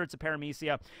pretty sure it's a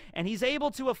paramecia. And he's able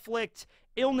to afflict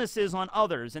illnesses on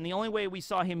others, and the only way we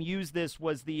saw him use this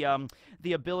was the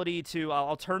ability to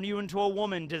I'll turn you into a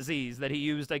woman disease that he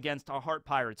used against a Heart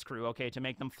Pirates crew, okay, to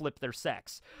make them flip their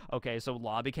sex. Okay, so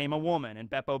Law became a woman and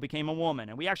Beppo became a woman,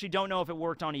 and we actually don't know if it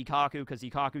worked on Ikkaku because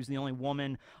Ikkaku's the only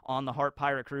woman on the Heart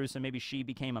Pirate crew, so maybe she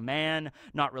became a man,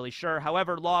 not really sure.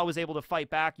 However, Law was able to fight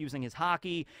back using his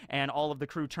haki, and all of the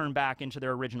crew turned back into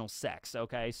their original sex.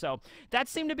 Okay, so that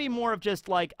seemed to be more of just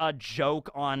like a joke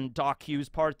on Doc Q's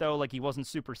part, though, like he wasn't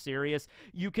super serious.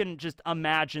 You can just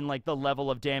imagine like the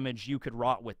level of damage you could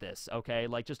wrought with this, okay?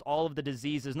 Like just all of the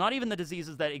diseases, not even the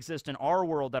diseases that exist in our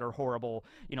world that are horrible,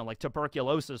 you know, like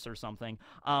tuberculosis or something,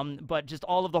 but just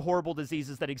all of the horrible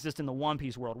diseases that exist in the One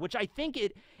Piece world, which I think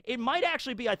it might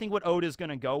actually be, I think, what Oda's going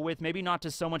to go with, maybe not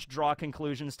to so much draw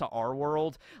conclusions to our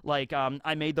world. Like,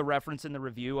 I made the reference in the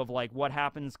review of like what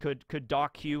happens, could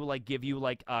Doc Q like give you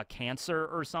like cancer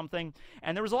or something?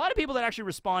 And there was a lot of people that actually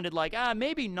responded like,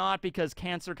 maybe not, because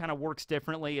cancer kind of works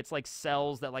differently. It's like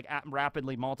cells that like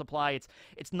rapidly multiply.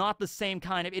 It's not the same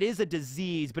kind of, it is a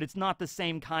disease, but it's not the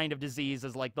same kind of disease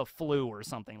as like the flu or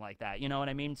something like that. You know what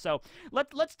I mean? So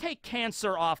let's take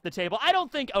cancer off the table. I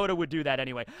don't think Oda would do that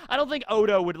anyway. I don't think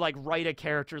Oda would like write a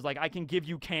character like, I can give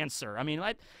you cancer. I mean,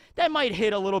 that might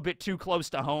hit a little bit too close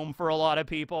to home for a lot of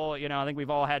people. You know, I think we've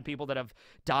all had people that have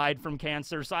died from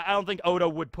cancer. So I don't think Oda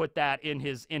would put that in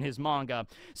his manga.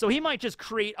 So he might just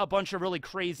create a bunch of really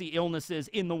crazy illnesses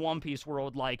in the One Piece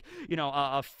world, like, you know,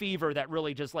 a fever that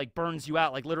really just like burns you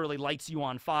out, like literally lights you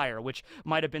on fire, which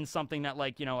might have been something that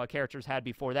like, you know, a character's had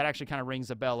before. That actually kind of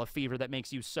rings a bell, a fever that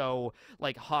makes you so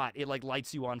like hot, it like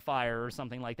lights you on fire or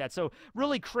something like that. So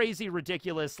really crazy,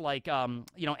 ridiculous, like,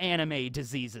 you know, anime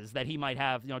diseases that he might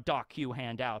have, you know, Doc Q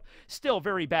hand out. Still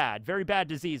very bad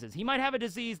diseases. He might have a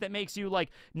disease that makes you like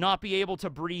not be able to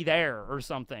breathe air or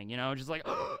something, you know, just like,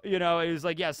 you know, it was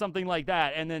like, yeah, something like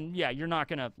that. And then, yeah, you're not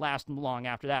going to last long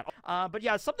after that. But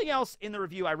yeah, something else in the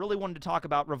review I really wanted to talk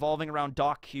about revolving around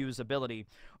Doc Q's ability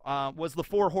was the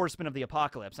Four Horsemen of the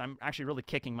Apocalypse. I'm actually really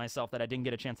kicking myself that I didn't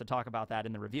get a chance to talk about that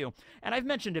in the review. And I've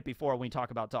mentioned it before when we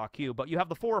talk about Doc Q, but you have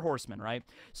the Four Horsemen, right?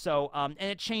 So, and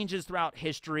it changes throughout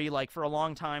history. Like, for a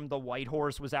long time, the White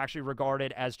Horse was actually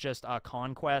regarded as just a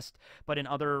conquest, but in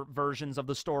other versions of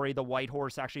the story, the White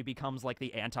Horse actually becomes, like,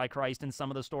 the Antichrist in some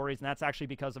of the stories, and that's actually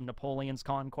because of Napoleon's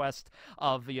conquest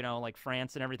of, you know, like,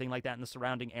 France and everything like that in the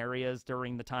surrounding areas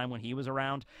during the time when he was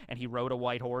around, and he rode a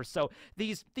white horse. So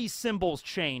these symbols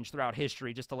change throughout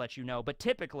history, just to let you know. But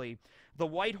typically, the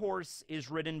White Horse is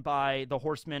ridden by the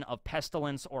horsemen of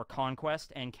pestilence or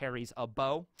conquest and carries a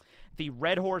bow. The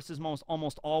Red Horse is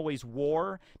almost always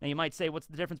war. Now, you might say, what's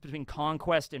the difference between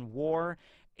conquest and war?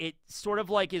 It sort of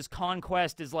like is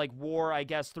conquest is like war, I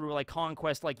guess, through like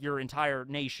conquest, like your entire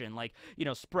nation, like, you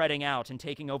know, spreading out and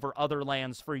taking over other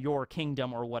lands for your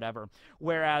kingdom or whatever.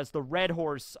 Whereas the Red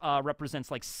Horse represents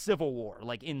like civil war,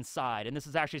 like inside. And this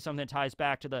is actually something that ties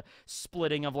back to the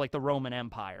splitting of like the Roman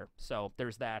Empire. So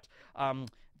there's that.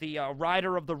 The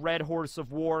rider of the Red Horse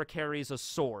of War carries a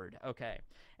sword. Okay.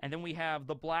 And then we have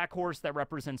the Black Horse that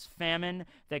represents famine,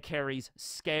 that carries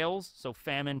scales. So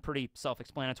famine, pretty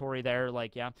self-explanatory there,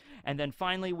 like, yeah. And then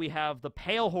finally, we have the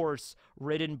Pale Horse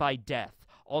ridden by Death,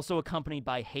 also accompanied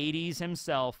by Hades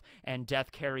himself, and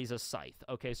Death carries a scythe.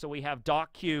 Okay, so we have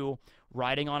Doc Q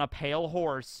riding on a pale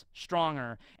horse,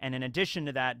 stronger, and in addition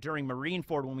to that, during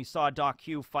Marineford, when we saw Doc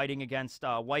Q fighting against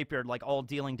Whitebeard, like all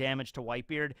dealing damage to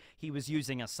Whitebeard, he was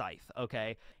using a scythe,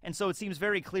 okay? And so it seems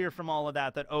very clear from all of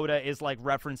that that Oda is like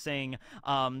referencing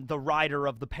the rider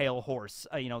of the pale horse,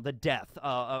 you know, the death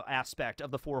aspect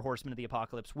of the Four Horsemen of the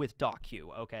Apocalypse with Doc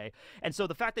Q, okay? And so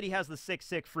the fact that he has the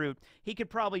sick fruit, he could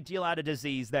probably deal out a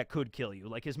disease that could kill you.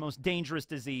 Like his most dangerous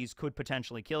disease could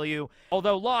potentially kill you.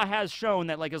 Although Law has shown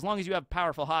that like as long as you have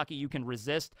powerful hockey, you can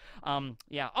resist.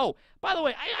 Yeah. Oh, by the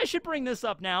way, I should bring this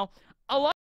up now. A lot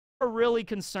of people are really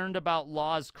concerned about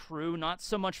Law's crew, not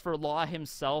so much for Law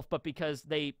himself, but because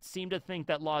they seem to think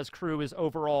that Law's crew is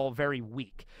overall very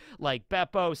weak. Like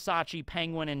Beppo, Sachi,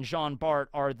 Penguin, and Jean Bart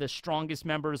are the strongest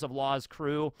members of Law's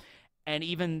crew, and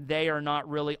even they are not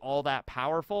really all that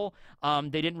powerful.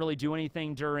 They didn't really do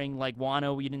anything during, like,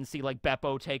 Wano. We didn't see, like,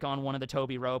 Beppo take on one of the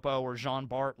Toby Roppo or Jean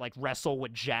Bart, like, wrestle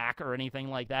with Jack or anything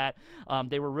like that.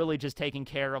 They were really just taking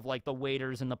care of, like, the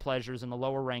waiters and the pleasures and the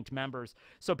lower-ranked members.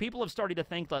 So people have started to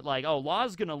think that, like, oh,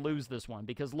 Law's gonna lose this one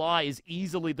because Law is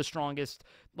easily the strongest,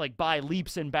 like, by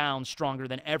leaps and bounds stronger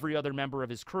than every other member of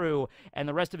his crew, and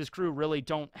the rest of his crew really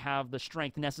don't have the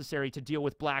strength necessary to deal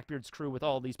with Blackbeard's crew with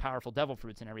all these powerful devil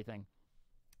fruits and everything.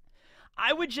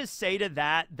 I would just say to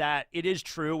that it is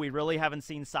true. We really haven't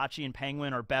seen Sachi and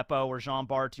Penguin or Beppo or Jean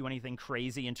Bart do anything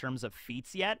crazy in terms of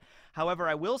feats yet. However,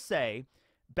 I will say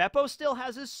Beppo still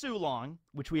has his Sulong,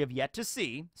 which we have yet to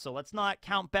see, so let's not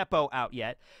count Beppo out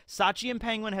yet. Sachi and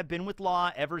Penguin have been with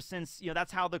Law ever since,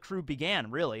 that's how the crew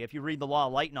began, really. If you read the Law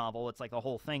light novel, it's like the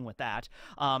whole thing with that.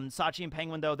 Sachi and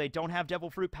Penguin, though, they don't have Devil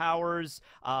Fruit powers,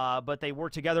 but they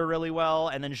work together really well,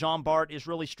 and then Jean Bart is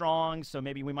really strong, so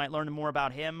maybe we might learn more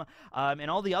about him. And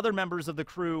all the other members of the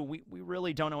crew, we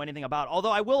really don't know anything about.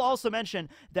 Although I will also mention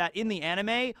that in the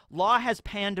anime, Law has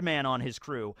Panda Man on his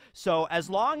crew. So as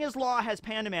long as Law has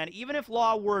Panda Man, even if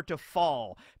Law were to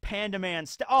fall, Panda Man,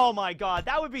 oh my god,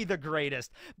 that would be the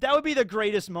greatest. That would be the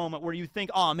greatest moment where you think,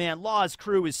 oh man, Law's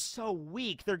crew is so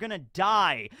weak, they're gonna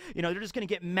die. They're just gonna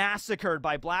get massacred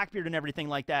by Blackbeard and everything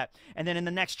like that. And then in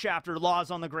the next chapter,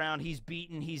 Law's on the ground, he's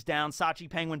beaten, he's down, Sachi,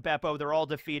 Penguin, Beppo, they're all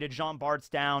defeated, Jean Bart's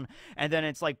down, and then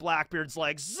it's like Blackbeard's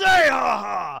like,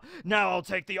 Zaya! Now I'll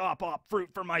take the op fruit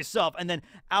for myself. And then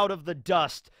out of the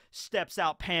dust steps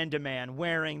out Panda Man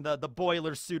wearing the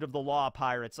boiler suit of the Law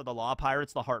Pirates. So the Law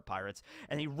Pirates, the Heart Pirates.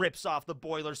 And he rips off the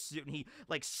boiler suit and he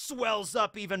like swells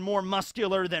up even more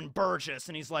muscular than Burgess.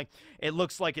 And he's like, it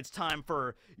looks like it's time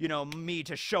for, me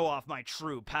to show off my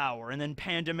true power. And then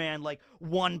Panda Man like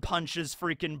one punches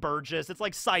freaking Burgess. It's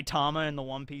like Saitama in the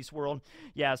One Piece world.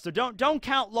 Yeah, so don't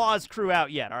count Law's crew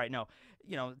out yet. All right, no.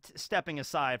 Stepping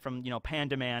aside from,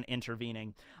 Panda Man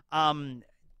intervening,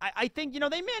 I think, they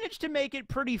managed to make it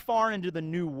pretty far into the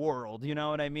new world, you know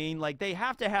what I mean? Like, they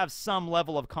have to have some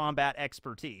level of combat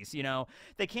expertise,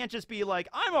 They can't just be like,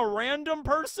 I'm a random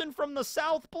person from the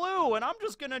South Blue, and I'm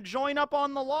just gonna join up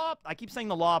on the Law... I keep saying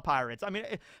the Law Pirates. I mean,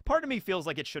 part of me feels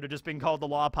like it should have just been called the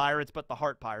Law Pirates, but the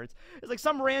Heart Pirates. It's like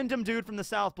some random dude from the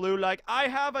South Blue, like, I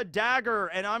have a dagger,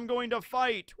 and I'm going to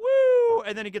fight, woo!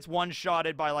 And then he gets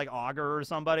one-shotted by, like, Auger or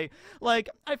somebody. Like,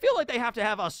 I feel like they have to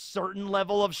have a certain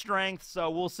level of strength, so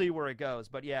we'll see where it goes.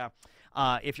 But yeah,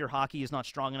 if your hockey is not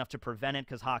strong enough to prevent it,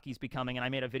 because hockey's becoming, and I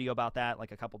made a video about that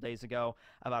like a couple days ago,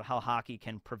 about how hockey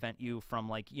can prevent you from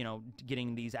like,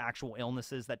 getting these actual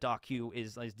illnesses that Doc Q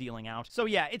is dealing out. So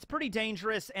yeah, it's pretty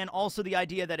dangerous, and also the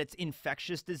idea that it's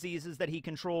infectious diseases that he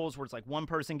controls, where it's like one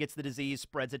person gets the disease,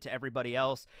 spreads it to everybody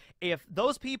else. If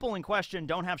those people in question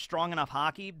don't have strong enough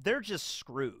hockey, they're just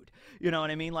screwed. You know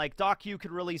what I mean? Like, Doc Q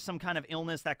could release some kind of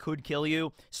illness that could kill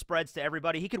you, spreads to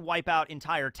everybody. He could wipe out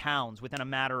entire towns within a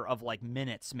matter of like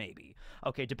minutes, maybe.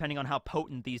 Okay, depending on how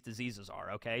potent these diseases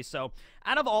are, okay? So,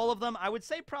 out of all of them, I would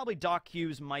say probably Doc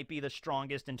Q's might be the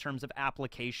strongest in terms of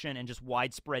application and just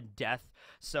widespread death.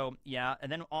 So, yeah,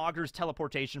 and then Auger's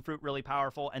teleportation fruit, really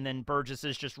powerful, and then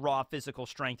Burgess's just raw physical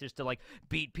strength, just to, like,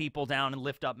 beat people down and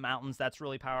lift up mountains, that's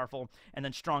really powerful, and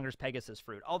then Stronger's Pegasus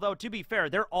fruit. Although, to be fair,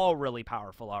 they're all really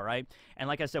powerful, all right? And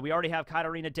like I said, we already have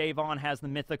Katarina Devon has the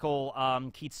mythical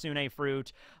Kitsune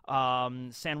fruit,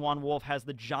 San Juan Wolf has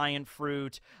the giant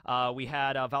fruit. We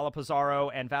had Avallo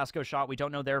Pizzaro and Vasco Shot. We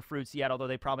don't know their fruits yet, although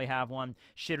they probably have one.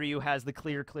 Shiryu has the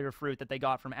clear fruit that they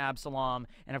got from Absalom.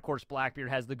 And, of course, Blackbeard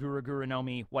has the Guru Guru no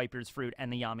Mi, Whitebeard's fruit,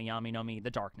 and the Yami Yami no Mi,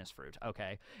 the darkness fruit.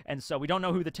 Okay. And so we don't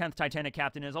know who the 10th Titanic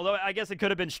captain is, although I guess it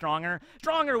could have been Stronger.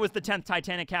 Stronger was the 10th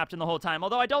Titanic captain the whole time,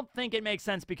 although I don't think it makes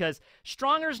sense because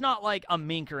Stronger's not like a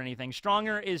mink or anything.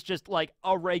 Stronger is just like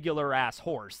a regular-ass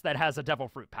horse that has a devil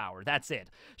fruit power. That's it.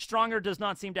 Stronger does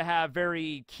not seem to have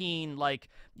very keen, like,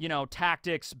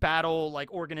 tactics, battle,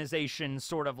 like, organization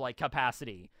sort of, like,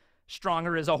 capacity.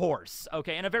 Stronger is a horse,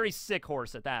 okay, and a very sick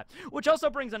horse at that. Which also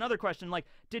brings another question, like,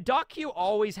 did Doc Q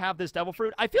always have this devil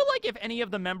fruit? I feel like if any of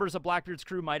the members of Blackbeard's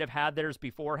crew might have had theirs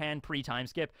beforehand, pre-time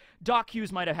skip, Doc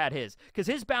Q's might have had his, because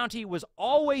his bounty was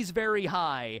always very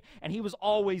high, and he was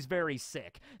always very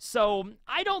sick. So,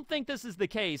 I don't think this is the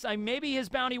case. Maybe his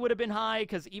bounty would have been high,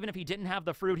 because even if he didn't have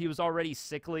the fruit, he was already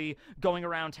sickly, going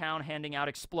around town handing out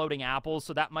exploding apples,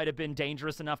 so that might have been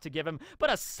dangerous enough to give him. But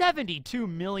a 72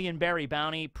 million berry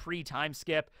bounty, time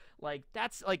skip, like,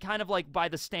 that's, like, kind of, like, by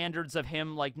the standards of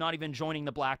him, like, not even joining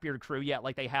the Blackbeard crew yet,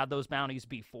 like, they had those bounties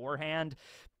beforehand.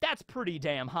 That's pretty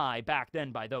damn high back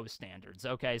then by those standards,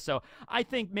 okay? So I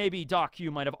think maybe Doc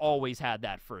Q might have always had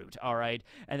that fruit, all right?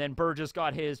 And then Burgess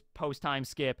got his post-time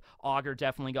skip. Auger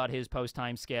definitely got his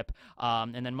post-time skip.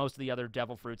 And then most of the other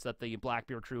devil fruits that the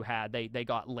Blackbeard crew had, they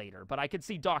got later. But I could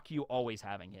see Doc Q always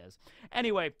having his.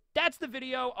 Anyway, that's the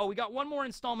video. Oh, we got one more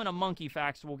installment of Monkey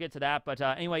Facts. We'll get to that. But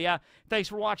anyway, yeah, thanks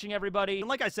for watching, everybody. And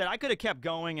like I said, I could have kept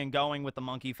going and going with the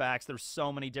Monkey Facts. There's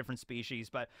so many different species,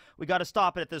 but we got to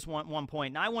stop it at this one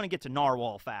point. Now I want to get to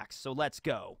Narwhal Facts, so let's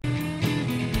go. You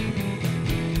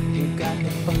got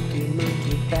the funky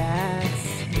monkey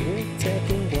facts with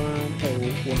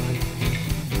Tekking101.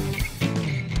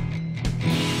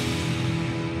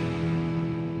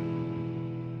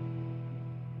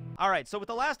 All right, right, so with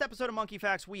the last episode of Monkey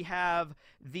Facts, we have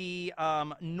the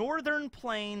Northern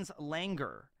Plains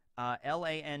langur.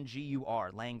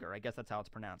 Langur, langur, I guess that's how it's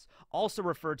pronounced. Also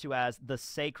referred to as the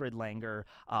sacred langur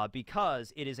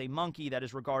because it is a monkey that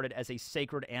is regarded as a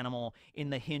sacred animal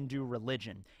in the Hindu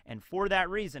religion. And for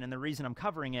that reason, and the reason I'm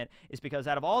covering it, is because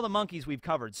out of all the monkeys we've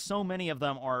covered, so many of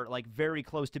them are like very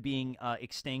close to being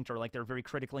extinct, or like they're very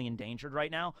critically endangered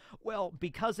right now. Well,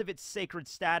 because of its sacred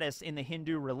status in the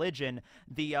Hindu religion,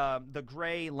 the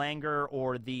gray langur,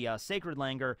 or the sacred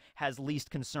langur, has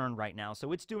least concern right now.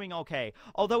 So it's doing okay.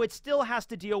 Although it still has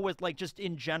to deal with, like, just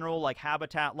in general, like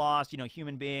habitat loss,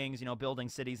 human beings, building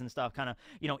cities and stuff kind of,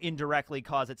 indirectly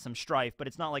cause it some strife, but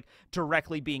it's not like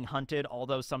directly being hunted,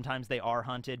 although sometimes they are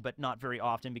hunted, but not very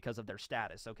often because of their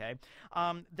status, okay?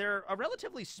 They're a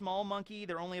relatively small monkey.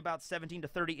 They're only about 17 to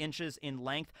 30 inches in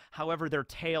length. However, their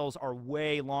tails are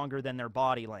way longer than their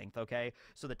body length, okay?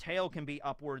 So the tail can be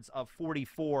upwards of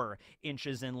 44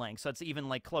 inches in length. So it's even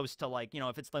like close to, like,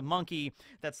 if it's the monkey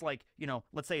that's like,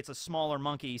 let's say it's a smaller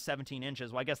monkey, 17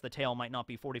 inches. Well, I guess the tail might not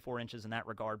be 44 inches in that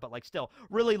regard, but like still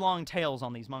really long tails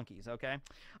on these monkeys, okay?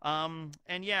 And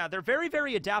yeah, they're very,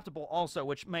 very adaptable also,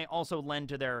 which may also lend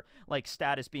to their like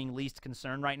status being least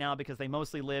concerned right now, because they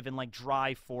mostly live in like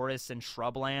dry forests and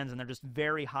shrublands, and they're just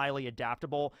very highly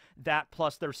adaptable. That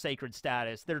plus their sacred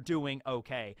status, they're doing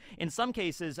okay. In some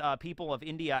cases, people of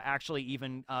India actually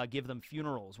even give them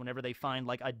funerals whenever they find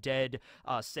like a dead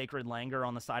sacred langur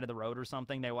on the side of the road or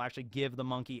something. They will actually give the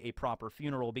monkey a proper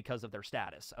funeral because of their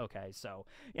status. Okay, so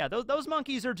yeah, those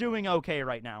monkeys are doing okay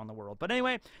right now in the world. But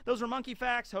anyway, those were monkey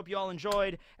facts. Hope you all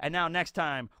enjoyed. And now next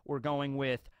time we're going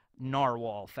with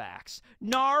narwhal facts.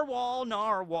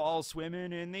 Narwhal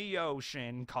swimming in the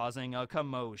ocean, causing a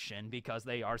commotion because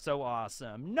they are so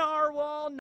awesome. Narwhal.